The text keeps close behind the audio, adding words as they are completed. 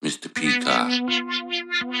PCock,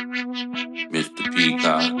 Mr.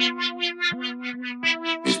 PCock,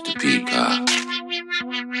 Mr. PCock,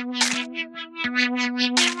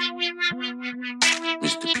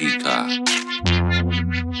 Mr. PCock,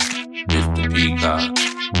 Mr. PCock,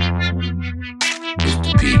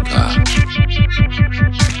 Mr. PCock.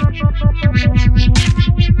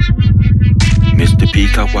 Mr.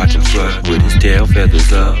 PCock watch him strut with his tail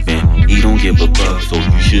feathers up, and he don't give a fuck, so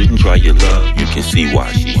you shouldn't try your luck. You can see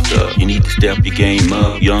why she's up. You need to step your game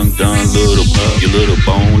up, young done little pup. Your little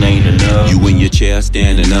bone ain't enough. You in your chair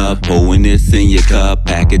standing up, pouring this in your cup,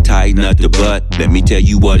 pack it tight, nut the butt. Let me tell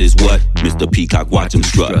you what is what. Mr. PCock watch him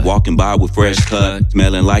strut, walking by with fresh cut,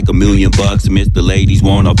 smelling like $1,000,000. Mr. Ladies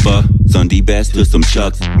wanna fuck, Sunday best to some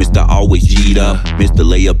chucks. Mr. Always G'd up, Mr.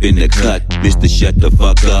 Lay up in the cut, Mr. Shut the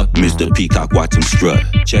fuck up. Mr. PCock watch him strut,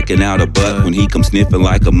 checking out a butt when he come sniffing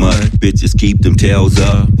like a mutt. Bitches keep them tails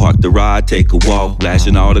up, park the ride, take a walk,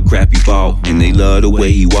 flashing all the crap he bought, and they love the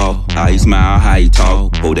way he walk, how he smile, how he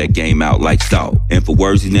talk. Pull that game out like salt, and for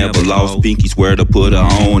words he never lost. Pinky swear to put her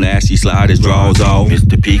on, as she slide his drawers off.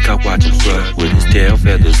 Mr. PCock watch him strut with his tail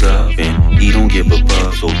feathers up, and he don't give a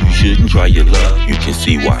fuck, so you shouldn't try your luck. You can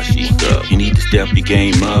see why she's up. You need to step your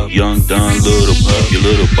game up, young done little pup. Your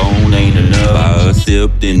little bone ain't enough. Buy her a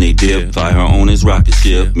sip, then they dip, fly her on his rocket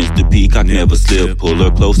ship. Mr. PCock never slip, pull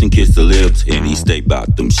her close and kiss her lips, and he stay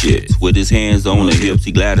bout them shits. With his hands on her hips,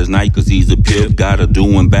 he glad as night cause he's a pimp. Got her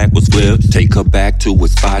doing backwards flips, take her back to a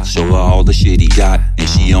spot, show her all the shit he got, and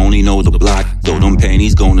she only know the block, so them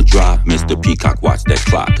panties gonna drop. Mr. PCock watch that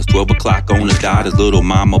clock, it's 12 o'clock on the dot, his little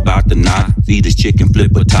mama about to knock. See this chicken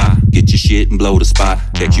flip a top, get your shit and blow the spot.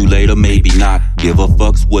 Catch you later, maybe not, give a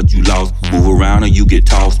fuck's what you lost. Move around or you get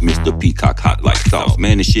tossed. Mr. PCock hot like sauce,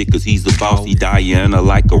 man this shit cause he's the boss. He Diana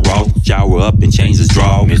like a Ross, shower up and change his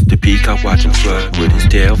draw. Mr. PCock watch him strut with his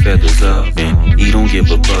tail feathers up, and he don't give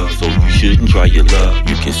a fuck, so you shouldn't try your luck.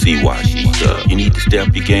 You can see why she's up. You need to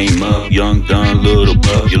step your game up, young done little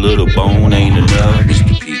pup. Your little bone ain't enough.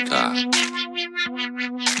 Mr. PCock,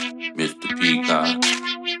 Mr. PCock,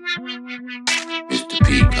 Mr.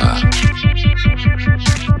 PCock.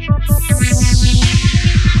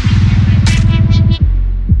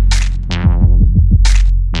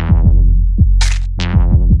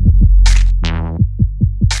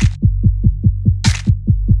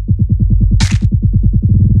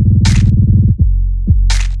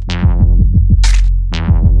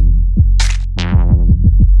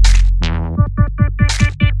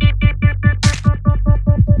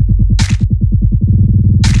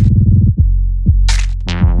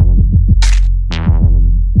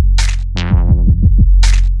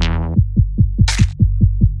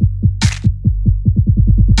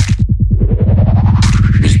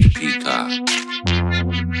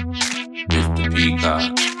 Mr. PCock,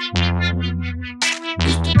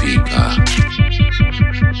 Mr. PCock.